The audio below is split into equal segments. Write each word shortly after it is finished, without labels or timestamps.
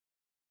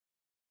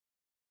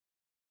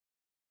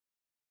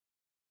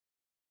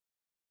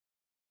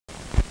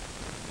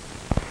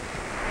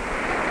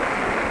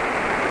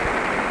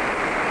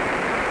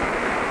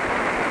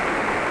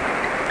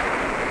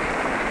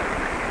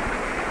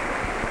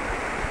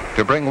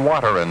to bring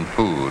water and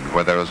food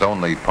where there is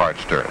only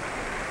parched earth,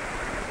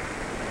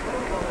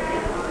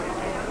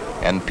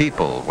 and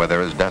people where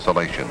there is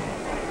desolation.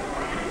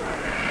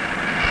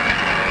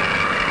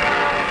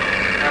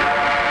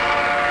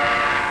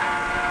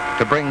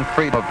 To bring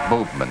freedom of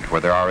movement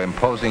where there are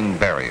imposing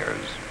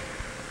barriers,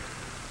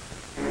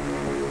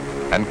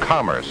 and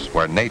commerce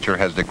where nature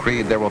has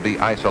decreed there will be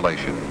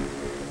isolation.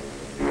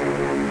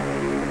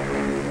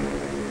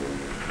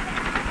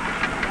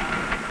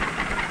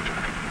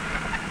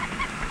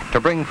 To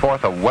bring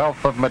forth a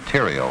wealth of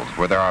materials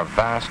where there are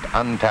vast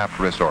untapped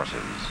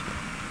resources,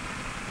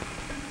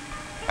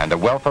 and a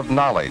wealth of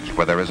knowledge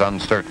where there is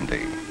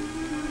uncertainty.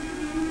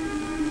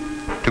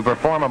 To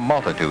perform a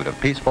multitude of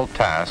peaceful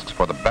tasks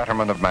for the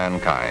betterment of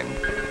mankind,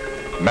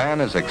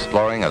 man is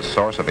exploring a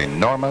source of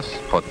enormous,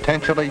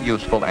 potentially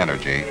useful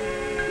energy,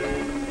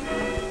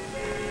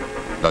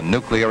 the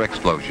nuclear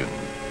explosion.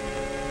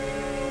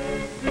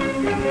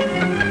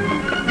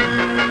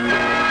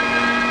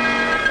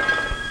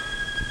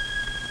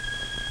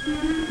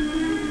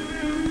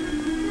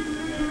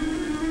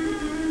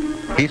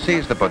 He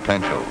sees the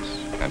potentials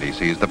and he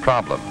sees the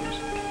problems.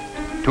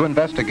 To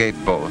investigate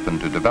both and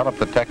to develop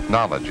the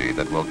technology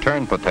that will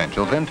turn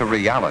potentials into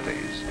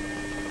realities,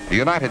 the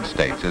United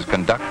States is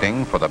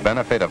conducting, for the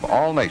benefit of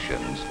all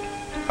nations,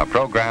 a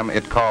program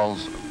it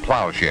calls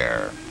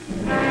Plowshare.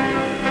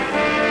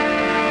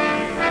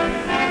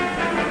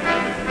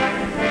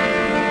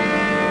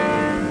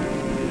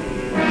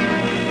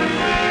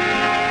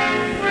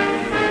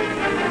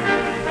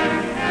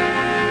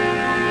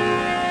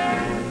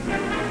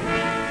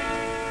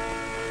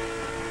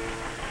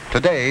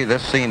 Today,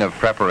 this scene of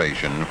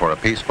preparation for a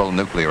peaceful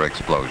nuclear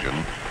explosion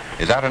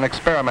is at an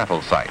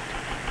experimental site.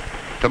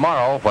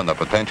 Tomorrow, when the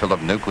potential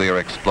of nuclear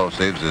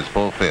explosives is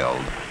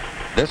fulfilled,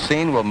 this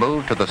scene will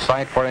move to the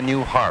site for a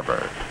new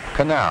harbor,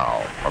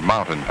 canal, or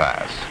mountain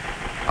pass,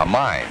 a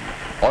mine,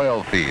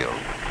 oil field,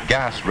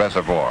 gas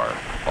reservoir,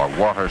 or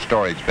water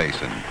storage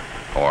basin,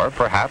 or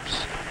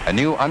perhaps a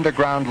new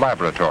underground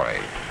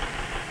laboratory.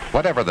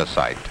 Whatever the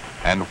site,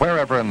 and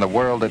wherever in the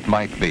world it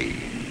might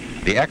be,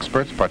 the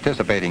experts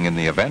participating in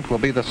the event will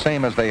be the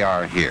same as they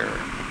are here: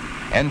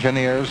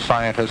 engineers,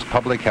 scientists,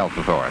 public health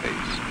authorities.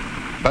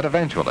 But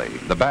eventually,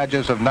 the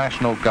badges of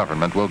national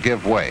government will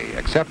give way,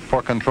 except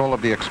for control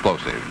of the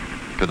explosive,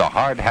 to the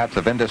hard hats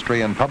of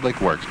industry and public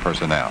works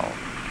personnel,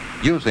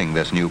 using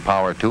this new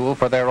power tool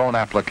for their own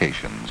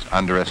applications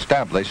under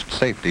established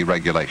safety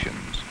regulations.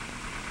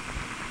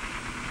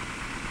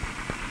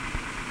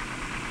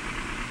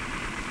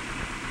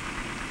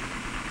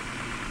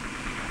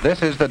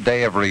 This is the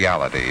day of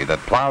reality that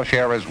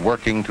Plowshare is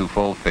working to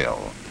fulfill,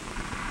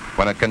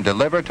 when it can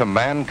deliver to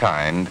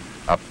mankind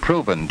a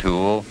proven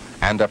tool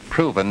and a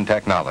proven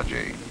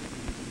technology.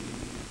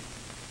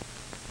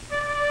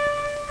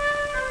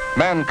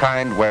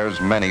 Mankind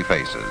wears many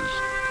faces,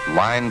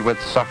 lined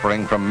with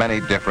suffering from many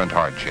different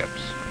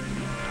hardships.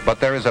 But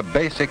there is a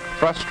basic,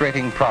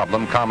 frustrating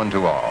problem common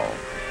to all.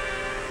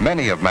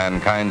 Many of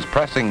mankind's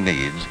pressing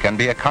needs can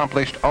be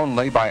accomplished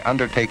only by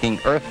undertaking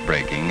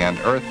earth-breaking and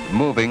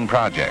earth-moving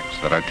projects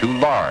that are too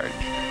large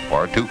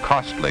or too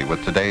costly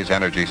with today's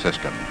energy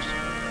systems.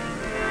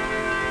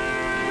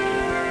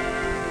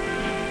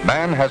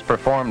 Man has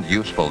performed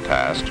useful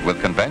tasks with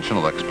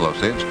conventional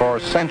explosives for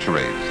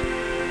centuries,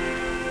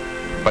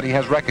 but he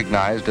has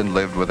recognized and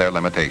lived with their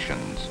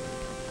limitations.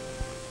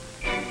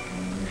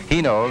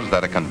 He knows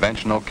that a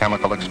conventional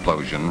chemical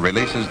explosion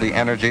releases the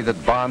energy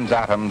that bonds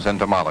atoms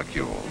into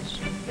molecules.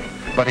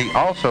 But he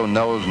also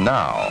knows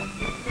now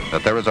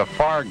that there is a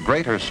far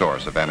greater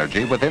source of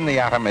energy within the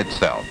atom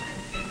itself,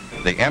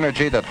 the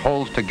energy that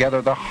holds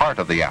together the heart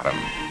of the atom,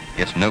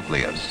 its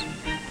nucleus.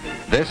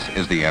 This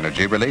is the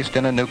energy released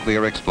in a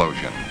nuclear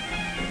explosion.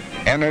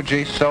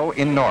 Energy so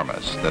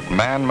enormous that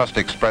man must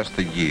express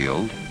the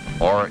yield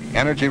or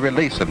energy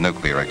release of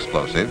nuclear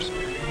explosives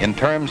in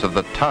terms of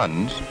the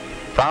tons,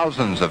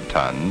 thousands of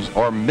tons,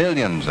 or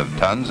millions of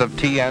tons of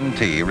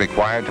TNT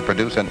required to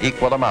produce an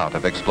equal amount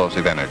of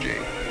explosive energy.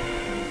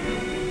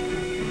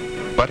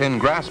 But in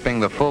grasping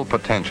the full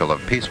potential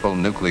of peaceful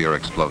nuclear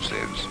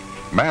explosives,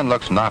 man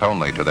looks not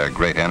only to their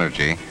great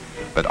energy,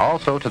 but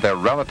also to their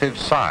relative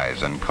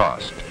size and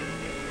cost.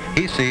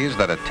 He sees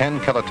that a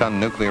 10-kiloton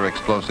nuclear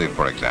explosive,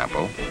 for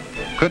example,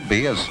 could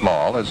be as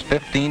small as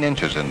 15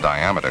 inches in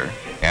diameter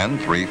and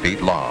 3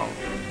 feet long.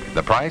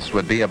 The price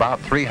would be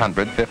about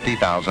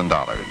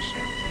 $350,000.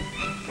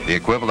 The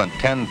equivalent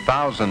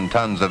 10,000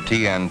 tons of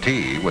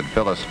TNT would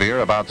fill a sphere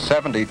about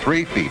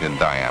 73 feet in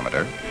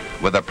diameter,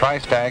 with a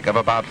price tag of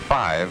about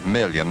 $5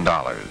 million.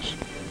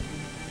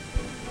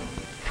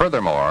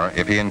 Furthermore,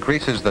 if he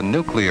increases the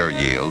nuclear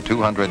yield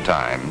 200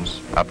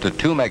 times, up to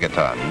 2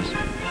 megatons,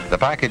 the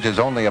package is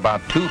only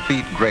about 2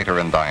 feet greater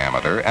in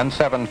diameter and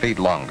 7 feet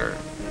longer,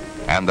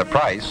 and the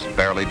price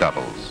barely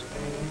doubles.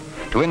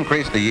 To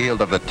increase the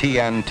yield of the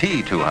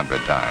TNT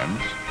 200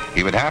 times,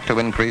 he would have to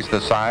increase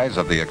the size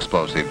of the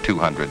explosive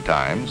 200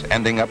 times,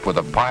 ending up with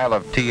a pile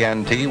of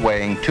TNT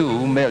weighing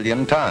 2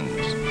 million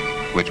tons,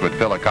 which would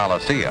fill a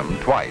coliseum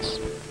twice.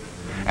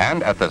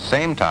 And at the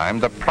same time,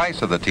 the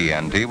price of the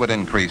TNT would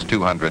increase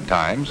 200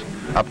 times,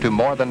 up to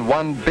more than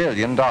 $1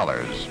 billion.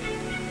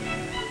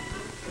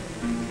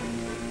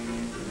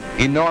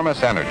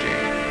 Enormous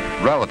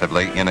energy,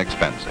 relatively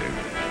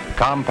inexpensive,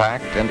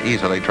 compact and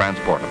easily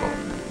transportable.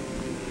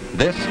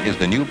 This is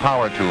the new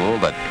power tool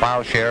that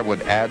Plowshare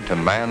would add to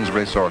man's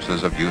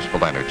resources of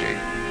useful energy,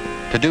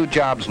 to do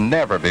jobs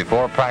never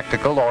before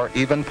practical or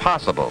even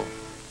possible.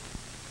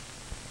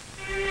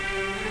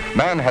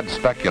 Man had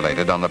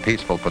speculated on the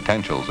peaceful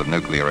potentials of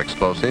nuclear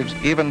explosives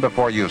even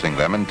before using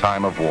them in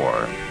time of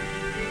war.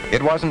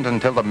 It wasn't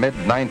until the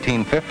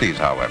mid-1950s,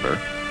 however,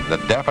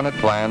 that definite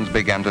plans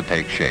began to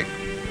take shape.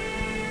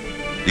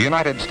 The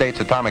United States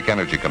Atomic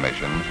Energy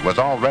Commission was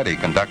already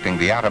conducting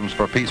the Atoms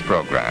for Peace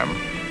program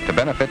to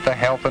benefit the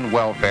health and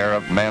welfare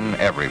of men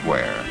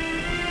everywhere,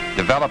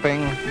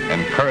 developing,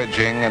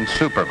 encouraging, and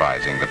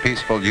supervising the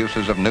peaceful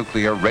uses of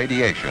nuclear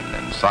radiation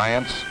in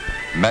science,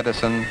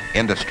 medicine,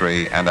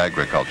 industry, and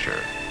agriculture,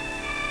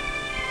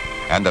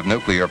 and of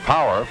nuclear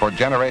power for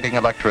generating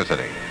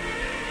electricity.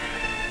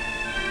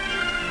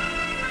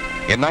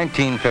 In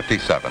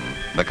 1957,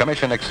 the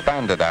Commission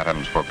expanded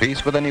Atoms for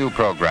Peace with a new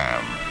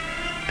program,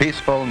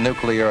 Peaceful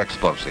Nuclear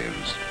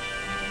Explosives.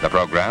 The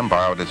program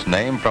borrowed its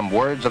name from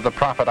words of the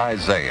prophet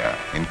Isaiah,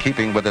 in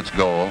keeping with its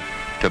goal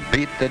to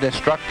beat the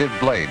destructive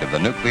blade of the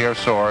nuclear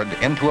sword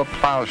into a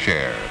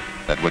plowshare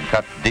that would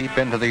cut deep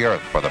into the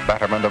earth for the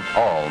betterment of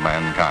all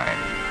mankind.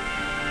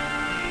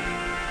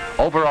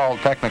 Overall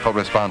technical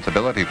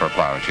responsibility for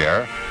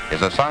Plowshare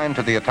is assigned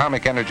to the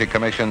Atomic Energy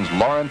Commission's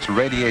Lawrence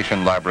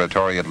Radiation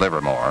Laboratory at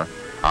Livermore,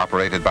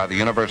 operated by the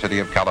University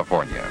of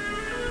California.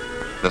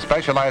 The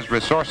specialized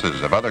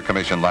resources of other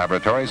Commission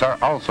laboratories are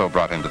also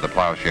brought into the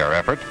Plowshare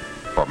effort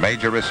for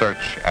major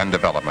research and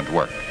development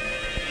work,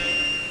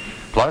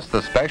 plus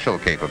the special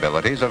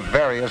capabilities of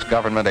various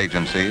government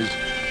agencies,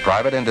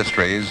 private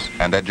industries,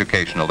 and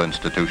educational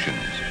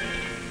institutions.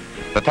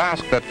 The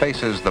task that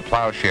faces the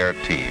Plowshare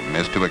team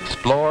is to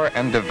explore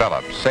and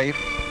develop safe,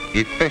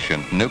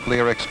 efficient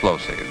nuclear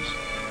explosives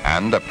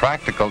and a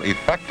practical,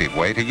 effective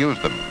way to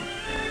use them.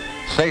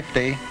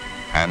 Safety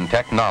and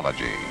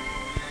technology,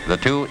 the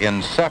two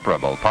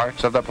inseparable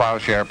parts of the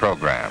Plowshare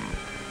program.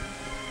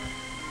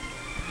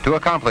 To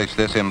accomplish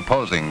this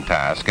imposing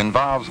task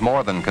involves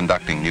more than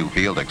conducting new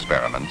field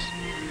experiments.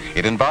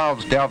 It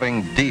involves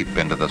delving deep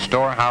into the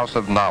storehouse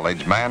of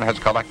knowledge man has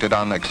collected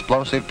on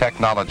explosive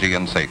technology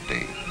and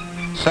safety.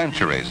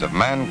 Centuries of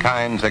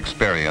mankind's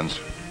experience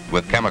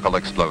with chemical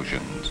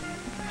explosions,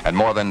 and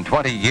more than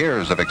 20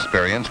 years of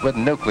experience with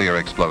nuclear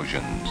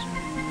explosions.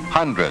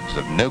 Hundreds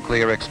of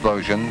nuclear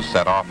explosions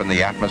set off in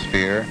the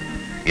atmosphere,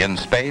 in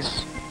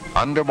space,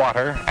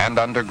 underwater, and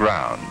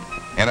underground,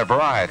 in a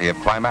variety of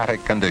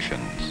climatic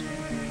conditions.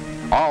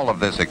 All of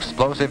this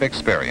explosive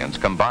experience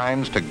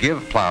combines to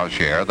give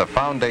Plowshare the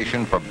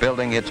foundation for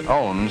building its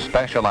own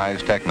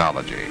specialized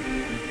technology.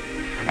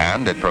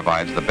 And it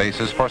provides the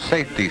basis for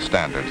safety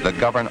standards that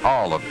govern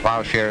all of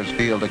Plowshare's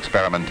field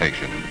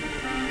experimentation.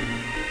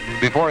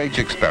 Before each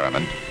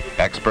experiment,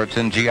 experts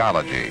in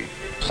geology,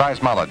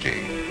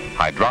 seismology,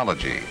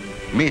 hydrology,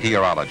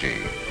 meteorology,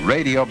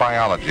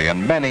 radiobiology,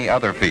 and many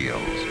other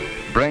fields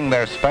bring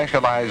their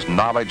specialized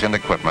knowledge and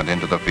equipment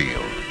into the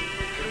field.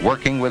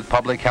 Working with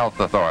public health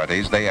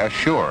authorities, they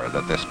assure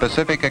that the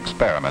specific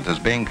experiment is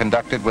being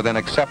conducted within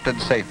accepted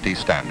safety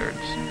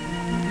standards.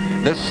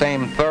 This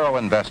same thorough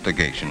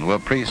investigation will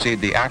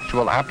precede the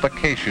actual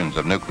applications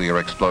of nuclear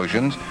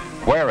explosions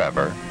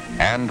wherever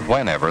and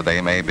whenever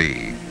they may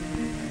be.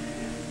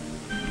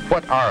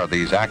 What are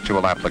these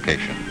actual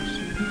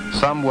applications?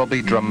 Some will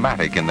be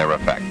dramatic in their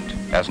effect,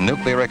 as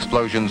nuclear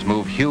explosions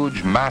move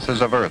huge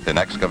masses of earth in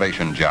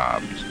excavation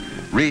jobs,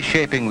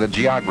 reshaping the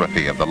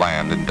geography of the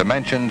land in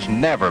dimensions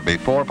never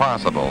before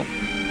possible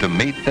to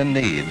meet the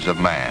needs of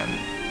man.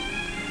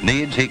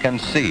 Needs he can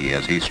see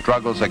as he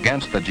struggles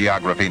against the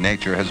geography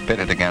nature has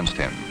pitted against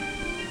him.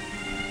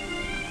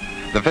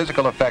 The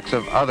physical effects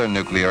of other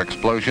nuclear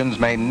explosions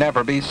may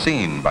never be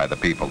seen by the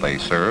people they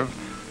serve,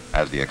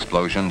 as the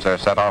explosions are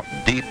set off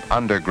deep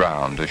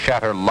underground to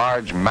shatter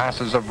large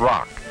masses of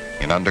rock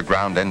in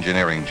underground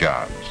engineering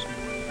jobs.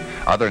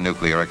 Other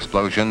nuclear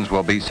explosions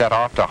will be set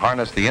off to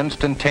harness the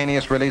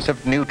instantaneous release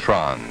of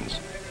neutrons,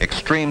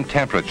 extreme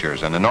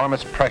temperatures, and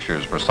enormous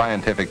pressures for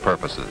scientific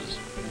purposes.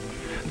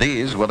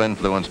 These will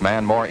influence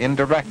man more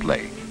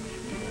indirectly.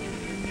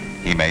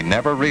 He may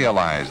never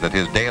realize that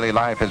his daily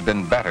life has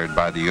been bettered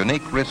by the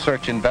unique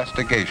research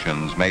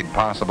investigations made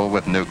possible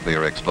with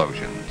nuclear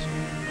explosions.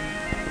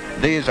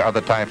 These are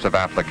the types of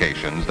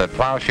applications that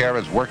Plowshare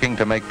is working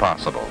to make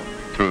possible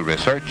through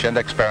research and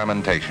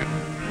experimentation,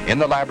 in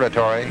the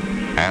laboratory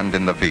and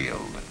in the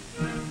field.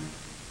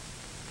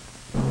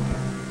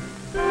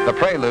 The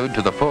prelude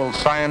to the full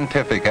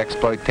scientific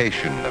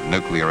exploitation of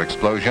nuclear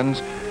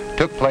explosions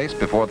took place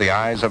before the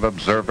eyes of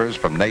observers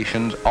from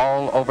nations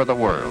all over the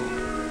world.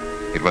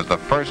 It was the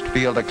first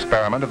field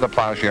experiment of the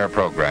Plowshare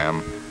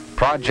program,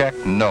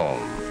 Project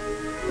Gnome.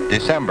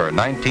 December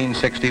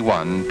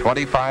 1961,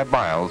 25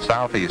 miles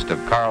southeast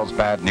of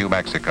Carlsbad, New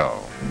Mexico.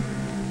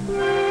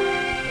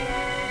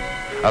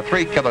 A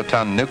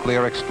 3-kiloton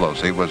nuclear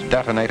explosive was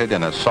detonated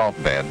in a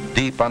salt bed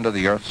deep under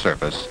the Earth's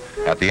surface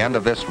at the end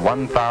of this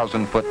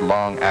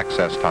 1,000-foot-long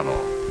access tunnel.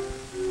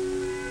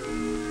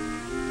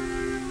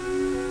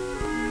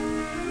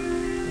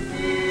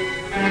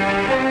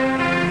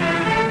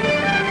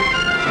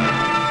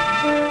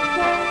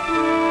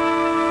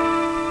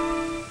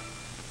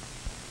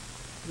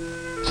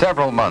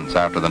 Several months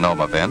after the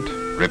Nome event,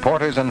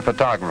 reporters and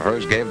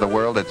photographers gave the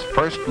world its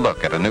first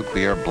look at a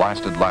nuclear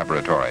blasted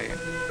laboratory.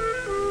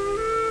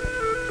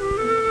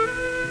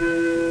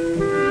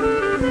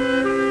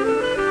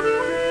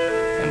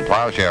 And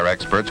Plowshare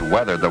experts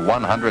weathered the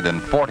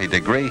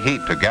 140-degree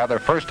heat to gather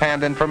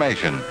first-hand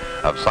information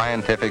of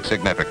scientific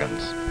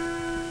significance.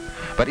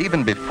 But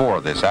even before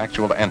this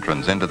actual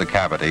entrance into the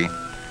cavity,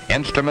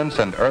 instruments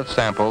and Earth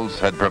samples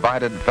had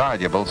provided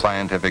valuable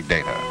scientific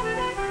data.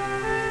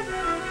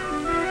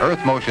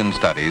 Earth motion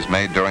studies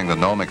made during the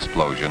Nome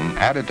explosion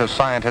added to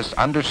scientists'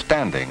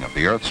 understanding of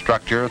the Earth's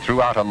structure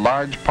throughout a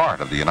large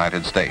part of the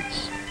United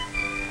States.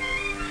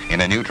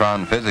 In a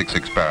neutron physics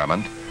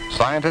experiment,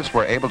 scientists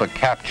were able to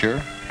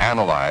capture,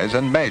 analyze,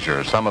 and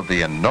measure some of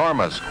the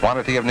enormous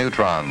quantity of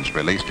neutrons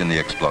released in the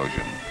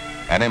explosion,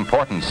 an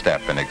important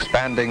step in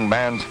expanding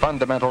man's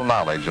fundamental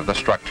knowledge of the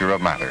structure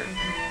of matter.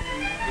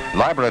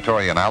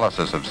 Laboratory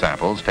analysis of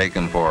samples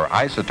taken for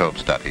isotope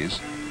studies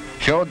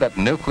showed that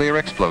nuclear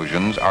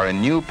explosions are a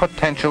new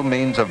potential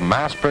means of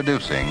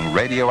mass-producing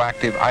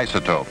radioactive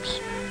isotopes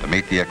to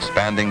meet the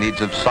expanding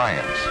needs of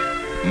science,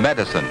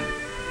 medicine,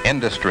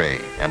 industry,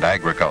 and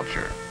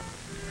agriculture.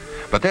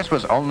 But this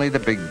was only the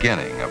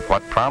beginning of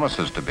what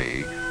promises to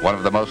be one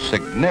of the most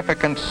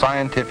significant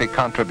scientific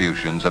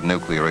contributions of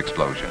nuclear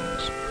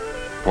explosions.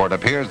 For it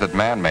appears that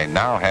man may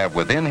now have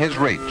within his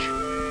reach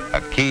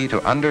a key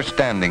to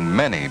understanding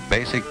many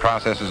basic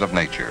processes of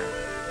nature.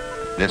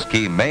 This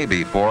key may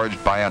be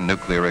forged by a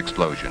nuclear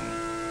explosion.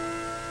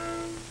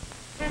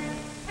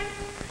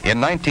 In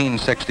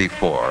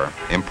 1964,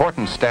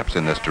 important steps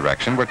in this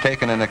direction were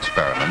taken in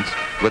experiments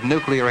with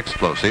nuclear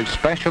explosives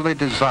specially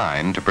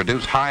designed to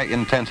produce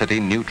high-intensity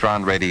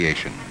neutron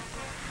radiation,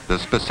 the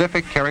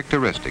specific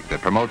characteristic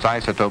that promotes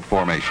isotope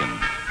formation.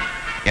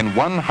 In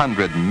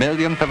 100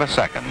 millionth of a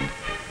second,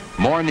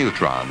 more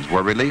neutrons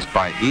were released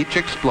by each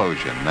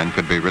explosion than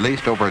could be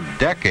released over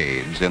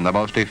decades in the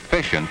most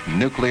efficient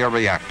nuclear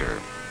reactor.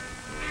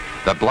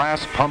 The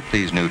blast pumped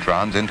these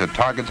neutrons into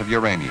targets of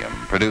uranium,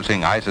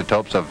 producing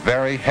isotopes of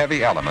very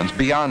heavy elements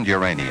beyond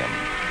uranium.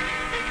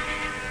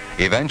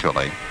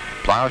 Eventually,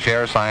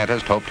 Plowshare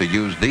scientists hope to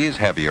use these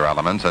heavier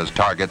elements as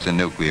targets in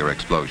nuclear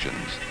explosions.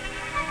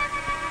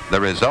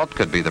 The result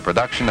could be the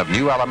production of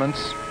new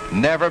elements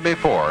never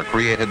before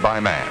created by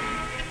man.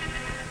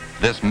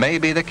 This may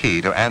be the key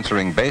to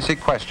answering basic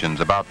questions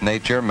about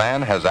nature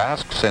man has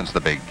asked since the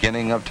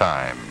beginning of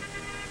time.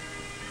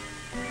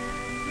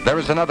 There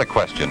is another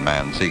question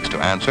man seeks to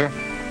answer,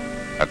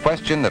 a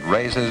question that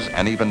raises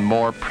an even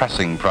more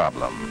pressing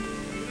problem.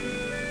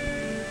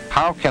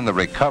 How can the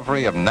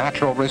recovery of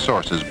natural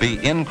resources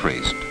be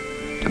increased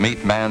to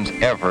meet man's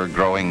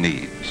ever-growing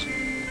needs?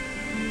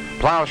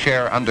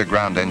 Plowshare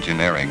underground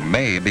engineering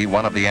may be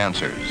one of the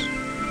answers.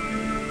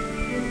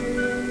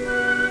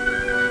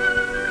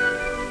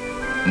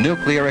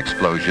 Nuclear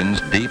explosions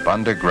deep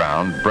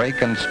underground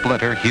break and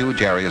splinter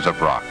huge areas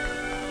of rock.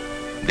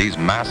 These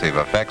massive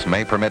effects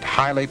may permit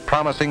highly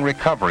promising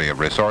recovery of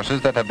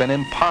resources that have been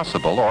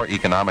impossible or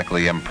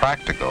economically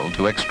impractical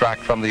to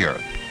extract from the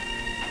Earth.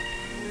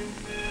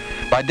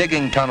 By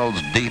digging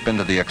tunnels deep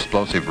into the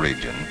explosive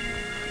region,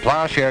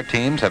 Plowshare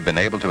teams have been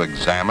able to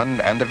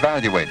examine and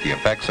evaluate the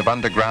effects of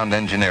underground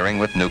engineering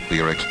with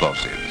nuclear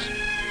explosives.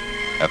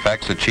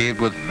 Effects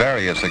achieved with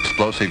various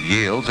explosive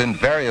yields in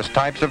various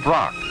types of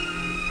rock.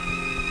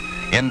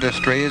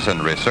 Industries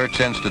and research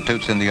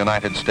institutes in the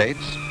United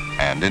States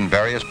and in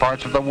various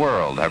parts of the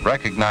world have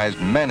recognized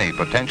many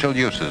potential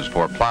uses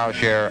for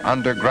Plowshare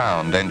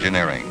underground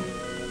engineering.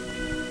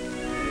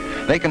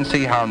 They can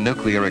see how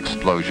nuclear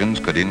explosions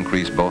could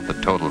increase both the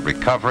total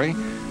recovery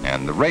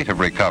and the rate of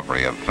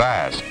recovery of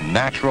vast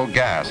natural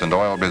gas and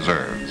oil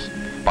reserves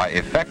by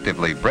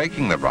effectively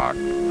breaking the rock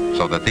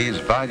so that these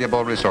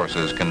valuable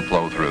resources can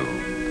flow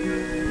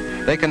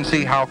through. They can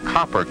see how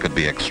copper could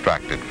be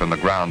extracted from the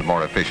ground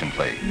more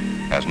efficiently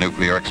as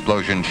nuclear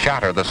explosions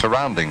shatter the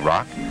surrounding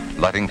rock,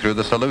 letting through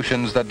the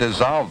solutions that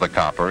dissolve the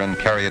copper and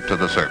carry it to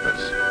the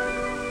surface.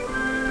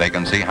 They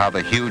can see how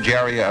the huge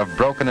area of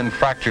broken and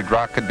fractured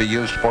rock could be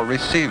used for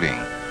receiving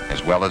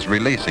as well as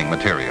releasing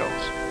materials,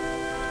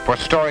 for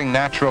storing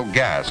natural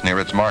gas near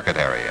its market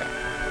area,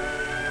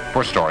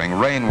 for storing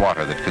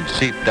rainwater that could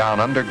seep down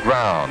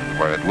underground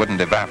where it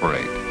wouldn't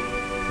evaporate,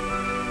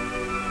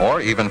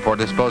 or even for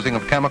disposing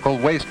of chemical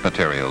waste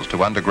materials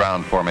to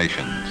underground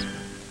formations.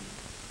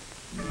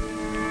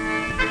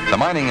 The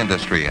mining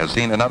industry has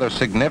seen another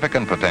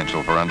significant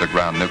potential for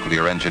underground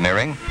nuclear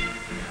engineering.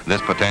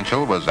 This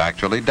potential was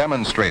actually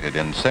demonstrated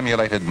in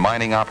simulated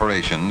mining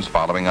operations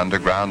following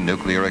underground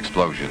nuclear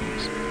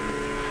explosions.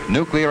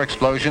 Nuclear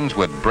explosions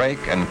would break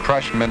and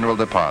crush mineral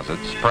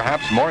deposits,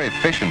 perhaps more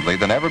efficiently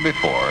than ever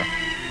before,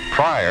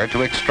 prior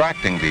to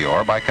extracting the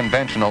ore by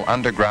conventional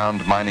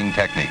underground mining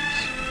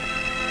techniques.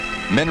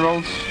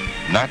 Minerals,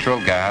 natural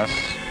gas,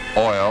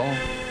 oil,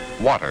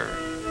 water.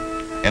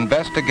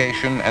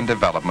 Investigation and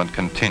development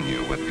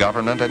continue with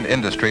government and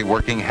industry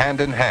working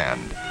hand in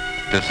hand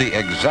to see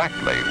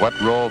exactly what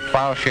role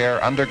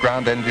Plowshare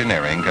underground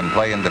engineering can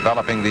play in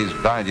developing these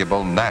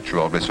valuable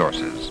natural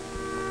resources.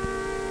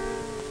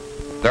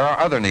 There are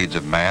other needs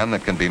of man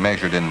that can be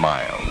measured in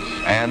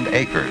miles and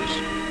acres.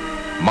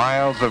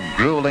 Miles of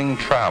grueling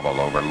travel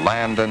over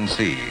land and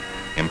sea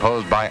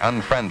imposed by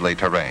unfriendly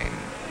terrain.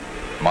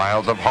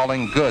 Miles of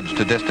hauling goods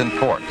to distant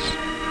ports.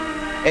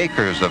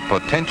 Acres of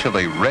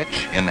potentially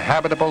rich,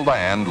 inhabitable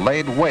land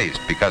laid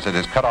waste because it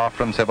is cut off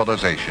from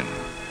civilization.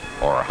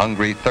 Or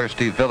hungry,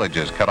 thirsty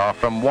villages cut off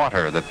from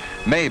water that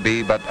may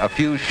be but a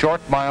few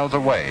short miles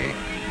away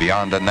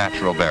beyond a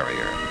natural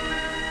barrier.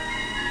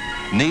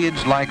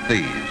 Needs like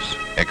these,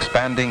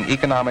 expanding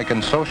economic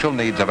and social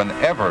needs of an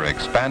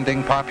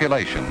ever-expanding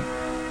population,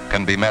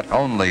 can be met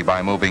only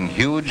by moving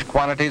huge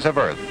quantities of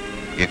earth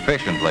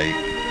efficiently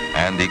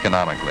and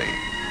economically.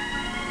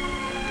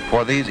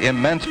 For these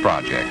immense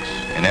projects,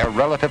 in a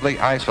relatively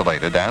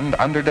isolated and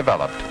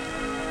underdeveloped,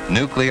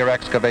 nuclear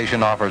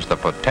excavation offers the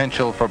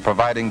potential for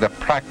providing the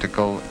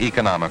practical,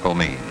 economical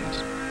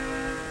means.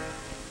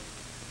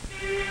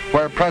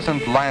 Where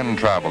present land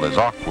travel is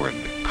awkward,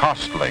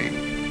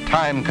 costly,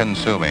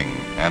 time-consuming,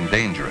 and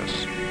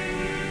dangerous,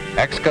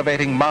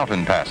 excavating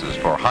mountain passes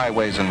for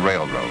highways and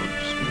railroads.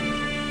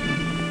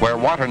 Where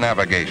water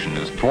navigation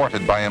is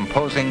thwarted by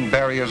imposing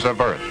barriers of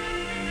earth,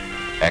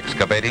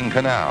 excavating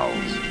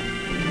canals.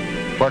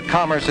 Where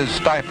commerce is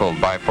stifled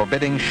by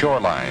forbidding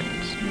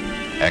shorelines,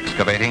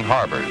 excavating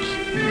harbors.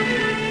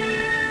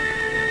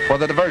 For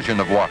the diversion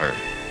of water,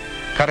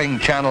 cutting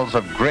channels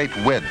of great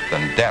width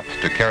and depth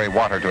to carry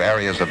water to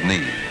areas of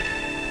need.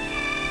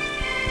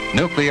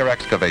 Nuclear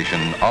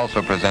excavation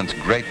also presents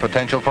great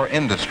potential for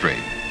industry.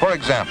 For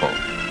example,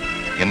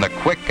 in the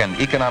quick and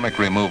economic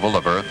removal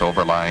of earth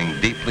overlying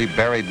deeply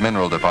buried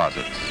mineral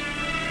deposits.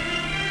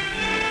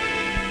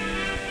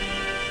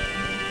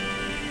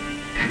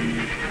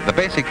 The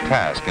basic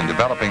task in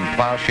developing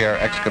Plowshare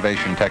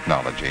excavation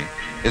technology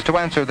is to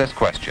answer this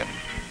question.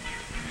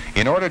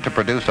 In order to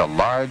produce a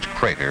large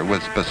crater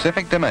with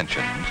specific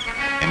dimensions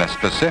in a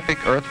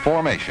specific earth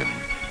formation,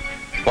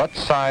 what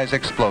size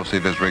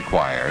explosive is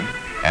required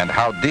and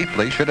how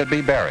deeply should it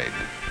be buried?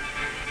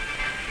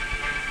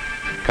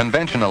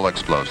 Conventional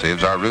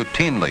explosives are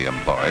routinely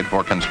employed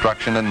for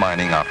construction and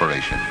mining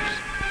operations.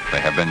 They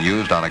have been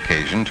used on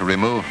occasion to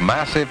remove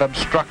massive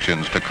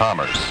obstructions to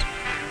commerce.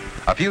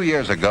 A few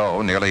years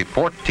ago, nearly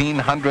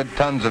 1,400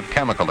 tons of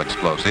chemical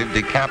explosive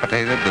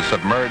decapitated the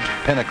submerged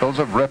pinnacles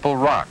of Ripple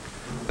Rock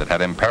that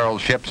had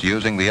imperiled ships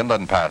using the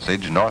inland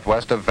passage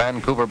northwest of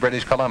Vancouver,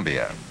 British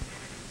Columbia.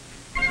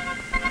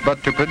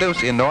 But to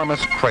produce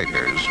enormous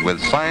craters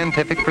with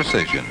scientific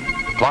precision,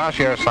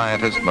 Plowshare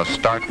scientists must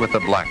start with the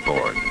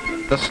blackboard,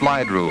 the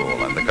slide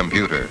rule, and the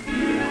computer.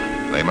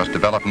 They must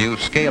develop new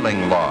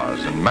scaling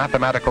laws and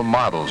mathematical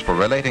models for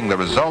relating the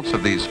results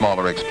of these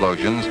smaller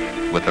explosions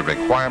with the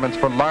requirements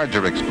for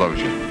larger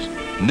explosions,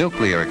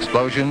 nuclear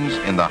explosions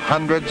in the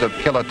hundreds of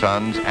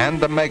kilotons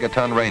and the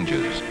megaton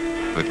ranges,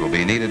 which will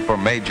be needed for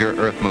major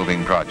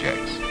earth-moving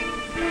projects.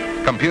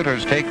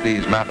 Computers take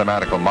these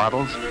mathematical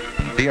models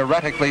and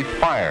theoretically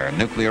fire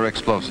nuclear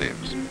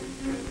explosives,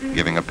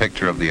 giving a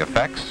picture of the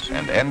effects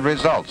and end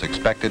results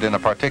expected in a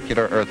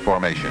particular earth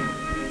formation.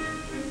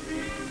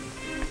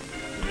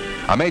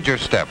 A major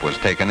step was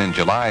taken in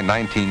July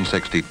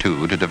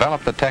 1962 to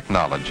develop the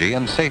technology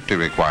and safety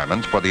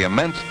requirements for the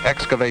immense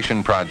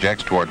excavation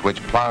projects toward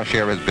which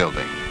Plowshare is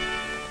building.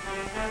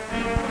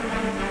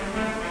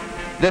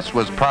 This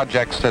was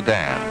Project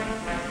Sedan.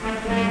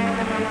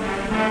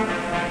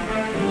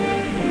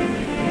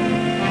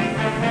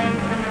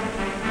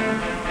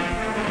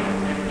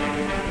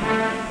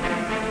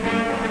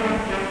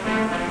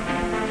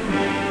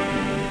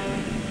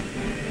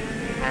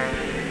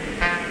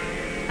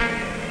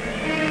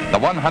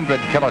 The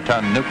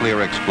 100-kiloton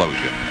nuclear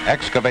explosion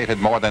excavated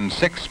more than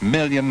 6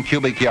 million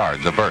cubic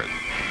yards of earth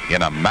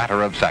in a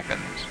matter of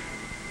seconds.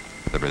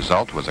 The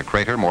result was a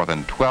crater more than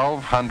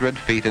 1,200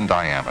 feet in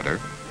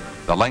diameter,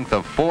 the length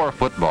of 4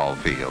 football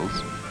fields,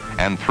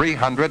 and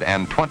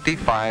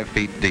 325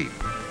 feet deep,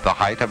 the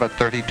height of a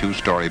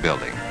 32-story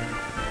building,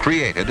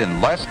 created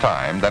in less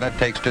time than it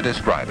takes to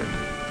describe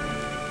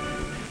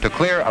it. To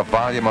clear a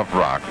volume of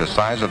rock the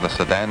size of the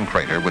Sedan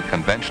crater with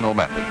conventional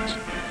methods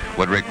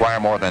would require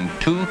more than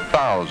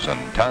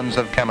 2,000 tons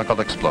of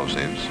chemical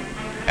explosives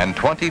and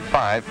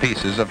 25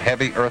 pieces of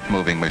heavy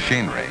earth-moving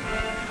machinery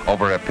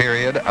over a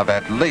period of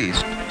at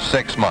least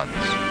 6 months.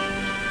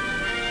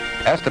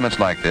 Estimates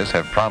like this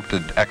have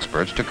prompted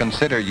experts to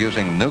consider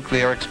using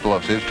nuclear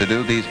explosives to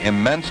do these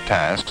immense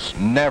tasks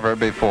never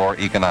before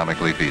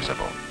economically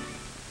feasible.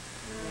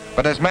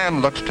 But as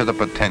man looks to the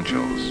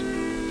potentials,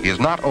 he is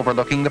not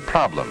overlooking the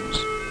problems.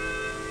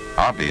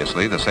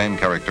 Obviously, the same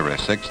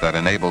characteristics that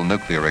enable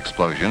nuclear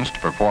explosions to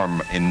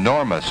perform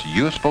enormous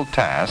useful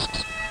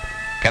tasks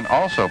can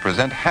also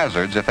present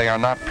hazards if they are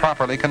not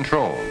properly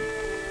controlled,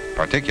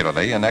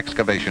 particularly in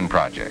excavation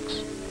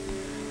projects.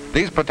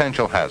 These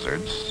potential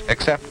hazards,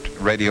 except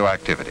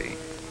radioactivity,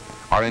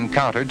 are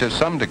encountered to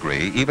some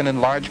degree even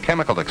in large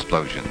chemical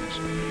explosions.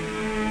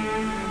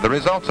 The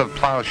results of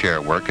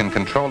Plowshare work in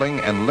controlling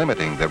and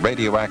limiting the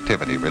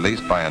radioactivity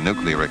released by a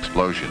nuclear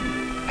explosion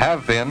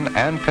have been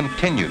and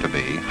continue to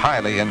be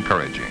highly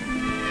encouraging.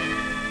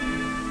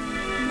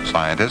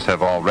 Scientists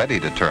have already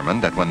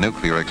determined that when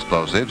nuclear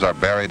explosives are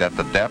buried at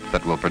the depth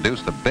that will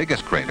produce the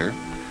biggest crater,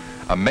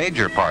 a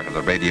major part of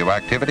the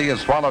radioactivity is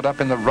swallowed up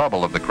in the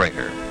rubble of the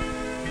crater.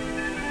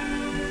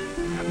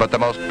 But the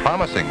most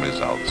promising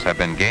results have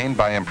been gained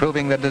by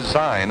improving the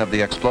design of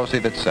the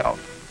explosive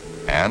itself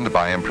and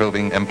by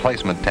improving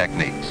emplacement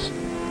techniques.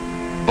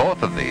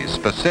 Both of these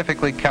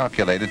specifically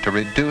calculated to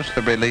reduce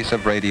the release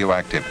of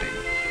radioactivity.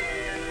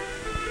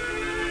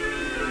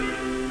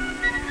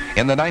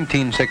 In the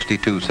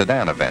 1962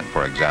 Sedan event,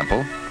 for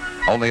example,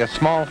 only a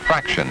small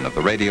fraction of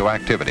the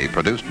radioactivity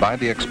produced by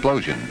the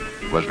explosion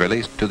was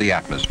released to the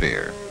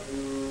atmosphere.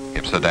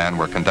 If Sedan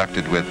were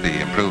conducted with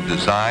the improved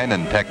design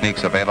and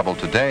techniques available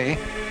today,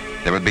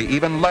 there would be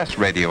even less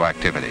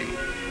radioactivity,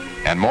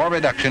 and more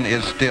reduction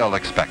is still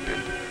expected.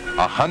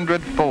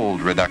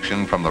 100-fold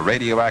reduction from the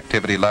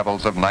radioactivity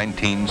levels of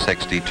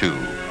 1962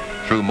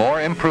 through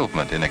more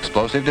improvement in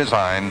explosive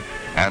design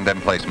and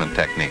emplacement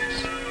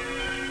techniques.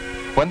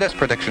 When this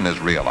prediction is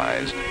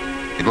realized,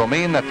 it will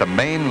mean that the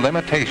main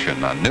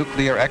limitation on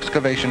nuclear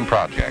excavation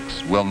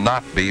projects will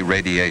not be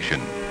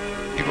radiation.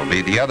 It will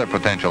be the other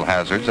potential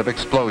hazards of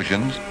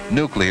explosions,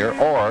 nuclear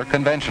or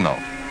conventional.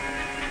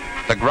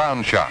 The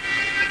ground shock,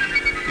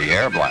 the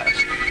air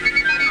blast,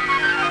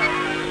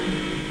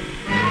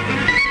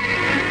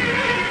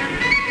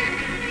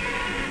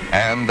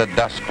 and the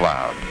dust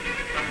cloud.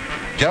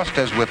 Just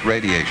as with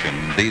radiation,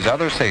 these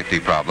other safety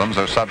problems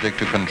are subject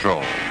to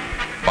control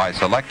by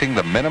selecting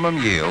the minimum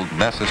yield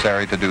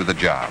necessary to do the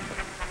job,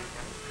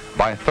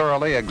 by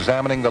thoroughly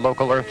examining the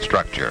local earth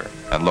structure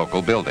and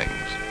local buildings,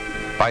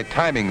 by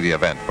timing the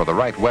event for the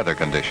right weather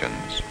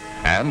conditions,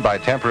 and by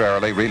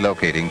temporarily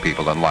relocating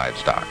people and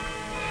livestock.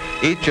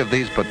 Each of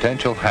these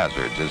potential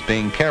hazards is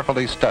being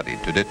carefully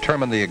studied to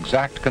determine the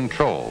exact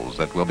controls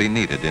that will be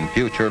needed in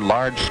future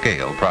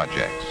large-scale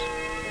projects.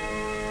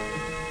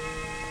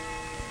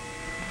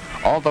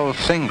 Although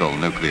single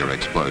nuclear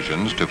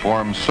explosions to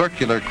form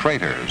circular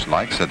craters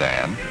like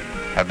Sedan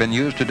have been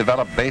used to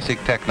develop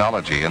basic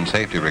technology and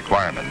safety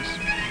requirements,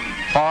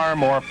 far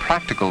more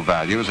practical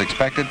value is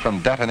expected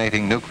from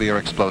detonating nuclear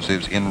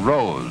explosives in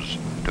rows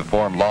to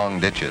form long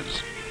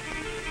ditches.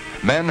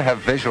 Men have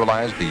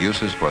visualized the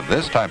uses for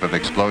this type of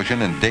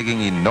explosion in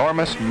digging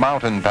enormous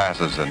mountain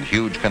passes and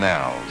huge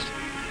canals.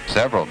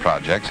 Several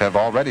projects have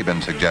already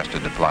been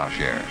suggested to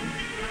Plowshare.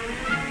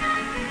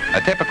 A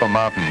typical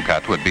mountain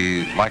cut would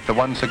be like the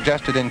one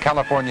suggested in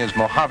California's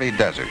Mojave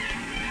Desert.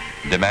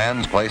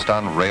 Demands placed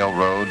on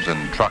railroads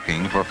and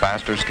trucking for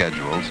faster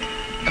schedules,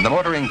 and the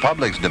motoring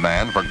public's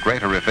demand for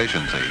greater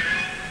efficiency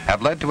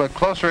have led to a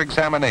closer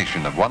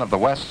examination of one of the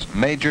West's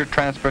major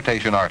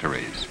transportation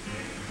arteries.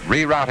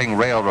 Rerouting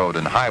railroad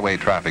and highway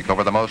traffic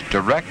over the most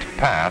direct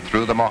path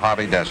through the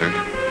Mojave Desert,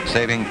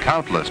 saving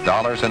countless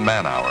dollars and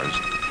man-hours,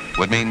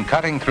 would mean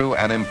cutting through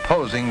an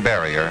imposing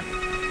barrier,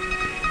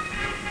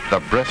 the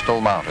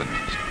Bristol Mountains.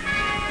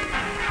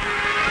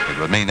 It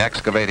would mean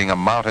excavating a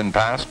mountain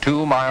pass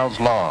 2 miles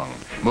long,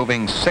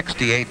 moving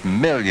 68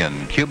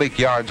 million cubic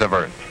yards of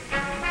earth.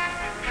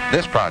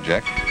 This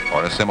project,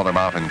 or a similar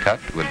mountain cut,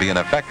 would be an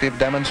effective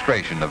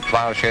demonstration of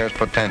Plowshare's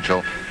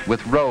potential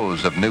with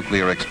rows of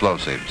nuclear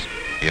explosives,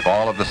 if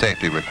all of the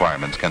safety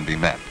requirements can be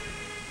met.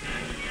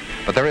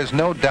 But there is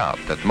no doubt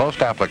that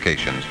most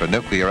applications for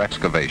nuclear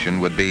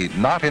excavation would be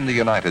not in the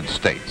United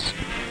States,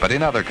 but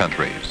in other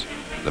countries.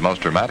 The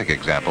most dramatic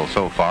example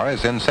so far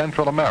is in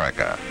Central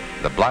America,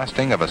 the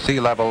blasting of a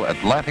sea-level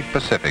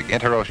Atlantic-Pacific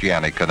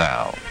interoceanic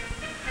canal.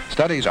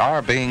 Studies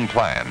are being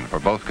planned for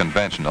both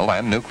conventional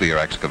and nuclear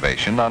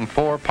excavation on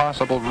 4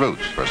 possible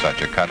routes for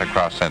such a cut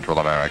across Central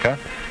America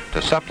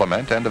to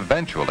supplement and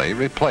eventually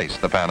replace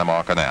the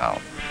Panama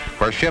Canal,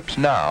 where ships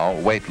now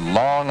wait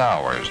long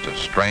hours to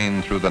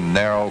strain through the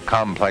narrow,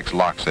 complex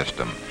lock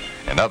system,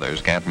 and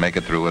others can't make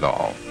it through at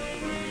all.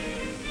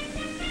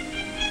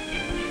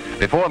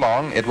 Before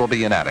long, it will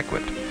be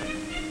inadequate.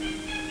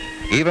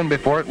 Even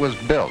before it was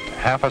built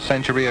half a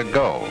century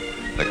ago,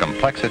 the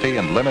complexity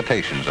and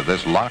limitations of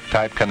this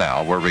lock-type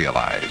canal were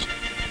realized.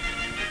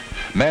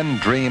 Men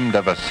dreamed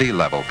of a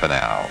sea-level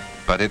canal,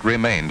 but it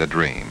remained a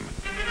dream.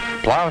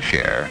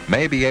 Plowshare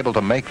may be able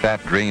to make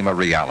that dream a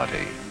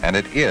reality, and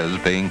it is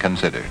being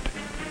considered.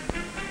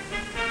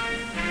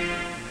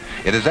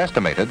 It is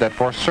estimated that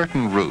for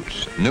certain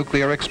routes,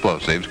 nuclear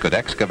explosives could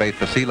excavate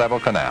the sea-level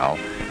canal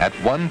at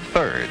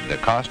 1/3 the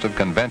cost of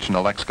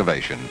conventional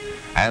excavation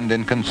and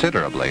in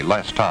considerably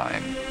less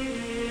time.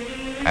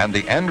 And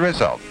the end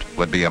result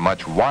would be a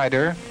much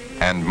wider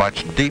and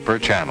much deeper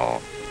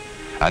channel,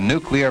 A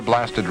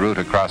nuclear-blasted route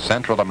across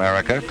Central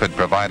America could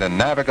provide a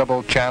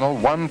navigable channel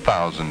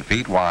 1,000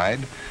 feet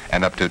wide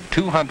and up to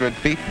 200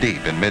 feet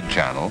deep in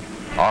mid-channel,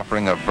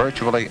 offering a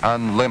virtually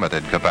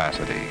unlimited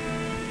capacity.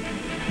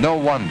 No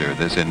wonder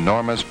this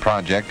enormous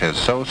project has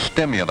so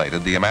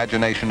stimulated the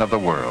imagination of the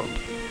world.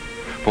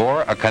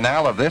 For a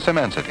canal of this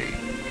immensity,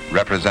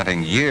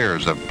 representing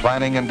years of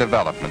planning and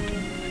development,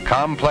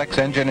 complex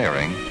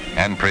engineering,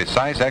 and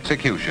precise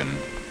execution,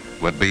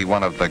 would be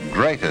one of the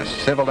greatest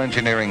civil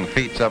engineering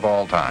feats of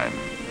all time.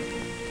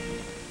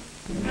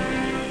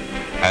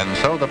 And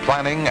so the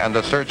planning and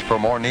the search for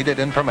more needed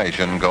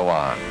information go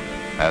on,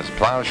 as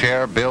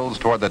Plowshare builds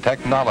toward the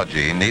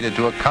technology needed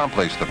to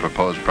accomplish the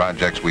proposed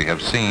projects we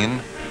have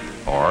seen,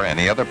 or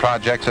any other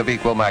projects of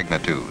equal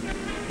magnitude.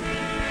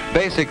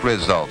 Basic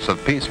results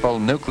of peaceful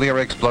nuclear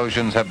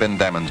explosions have been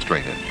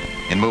demonstrated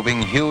in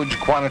moving huge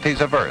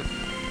quantities of earth,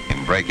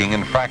 in breaking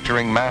and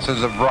fracturing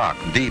masses of rock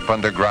deep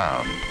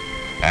underground,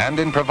 and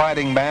in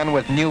providing man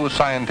with new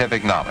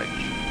scientific knowledge.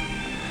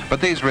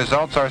 But these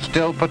results are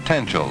still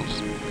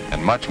potentials,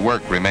 and much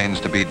work remains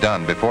to be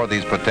done before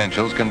these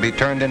potentials can be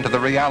turned into the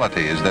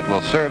realities that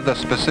will serve the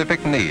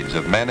specific needs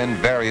of men in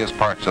various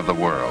parts of the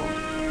world.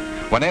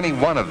 When any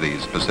one of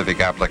these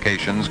specific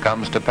applications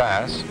comes to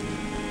pass,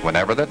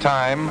 whenever the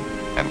time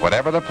and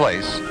whatever the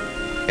place,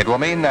 it will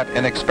mean that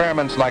in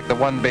experiments like the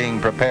one being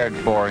prepared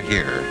for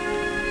here,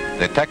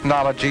 the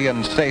technology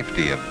and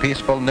safety of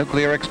peaceful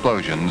nuclear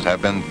explosions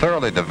have been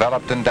thoroughly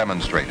developed and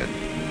demonstrated.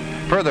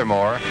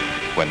 Furthermore,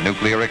 when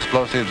nuclear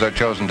explosives are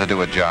chosen to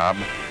do a job,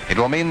 it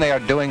will mean they are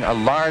doing a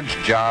large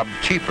job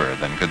cheaper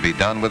than could be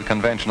done with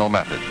conventional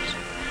methods.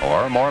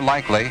 Or, more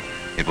likely,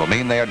 it will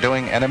mean they are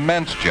doing an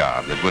immense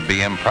job that would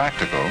be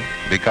impractical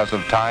because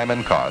of time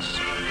and costs,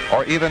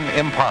 or even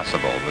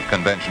impossible with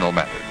conventional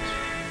methods.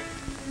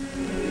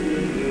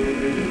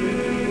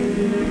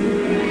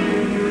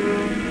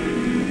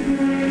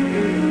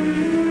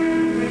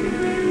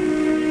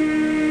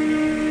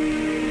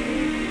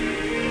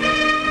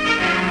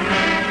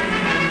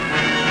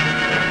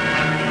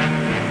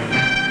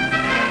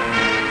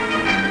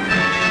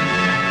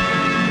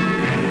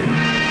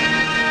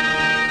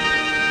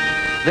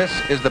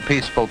 This is the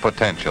peaceful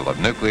potential of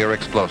nuclear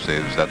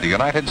explosives that the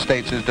United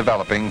States is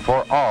developing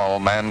for all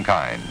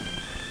mankind.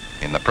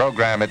 In the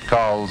program it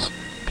calls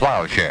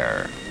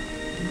Plowshare.